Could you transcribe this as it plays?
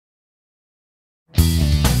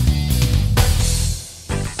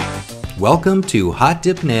Welcome to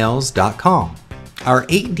HotDipNails.com. Our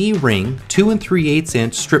 8D ring 2 3/8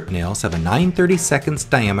 inch strip nails have a 9/32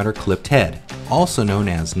 diameter clipped head, also known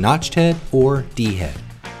as notched head or D-head.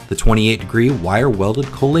 The 28-degree wire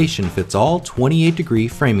welded collation fits all 28-degree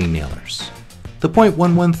framing nailers. The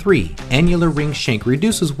 .113 annular ring shank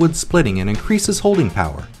reduces wood splitting and increases holding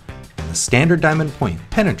power, and the standard diamond point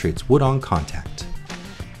penetrates wood on contact.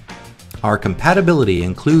 Our compatibility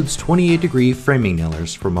includes 28-degree framing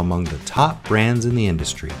nailers from among the top brands in the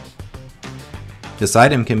industry. This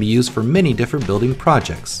item can be used for many different building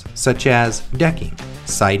projects, such as decking,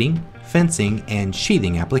 siding, fencing, and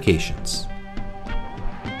sheathing applications.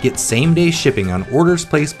 Get same-day shipping on orders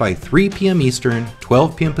placed by 3 p.m. Eastern,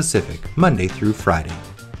 12 p.m. Pacific, Monday through Friday.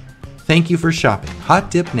 Thank you for shopping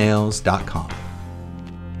HotDipNails.com.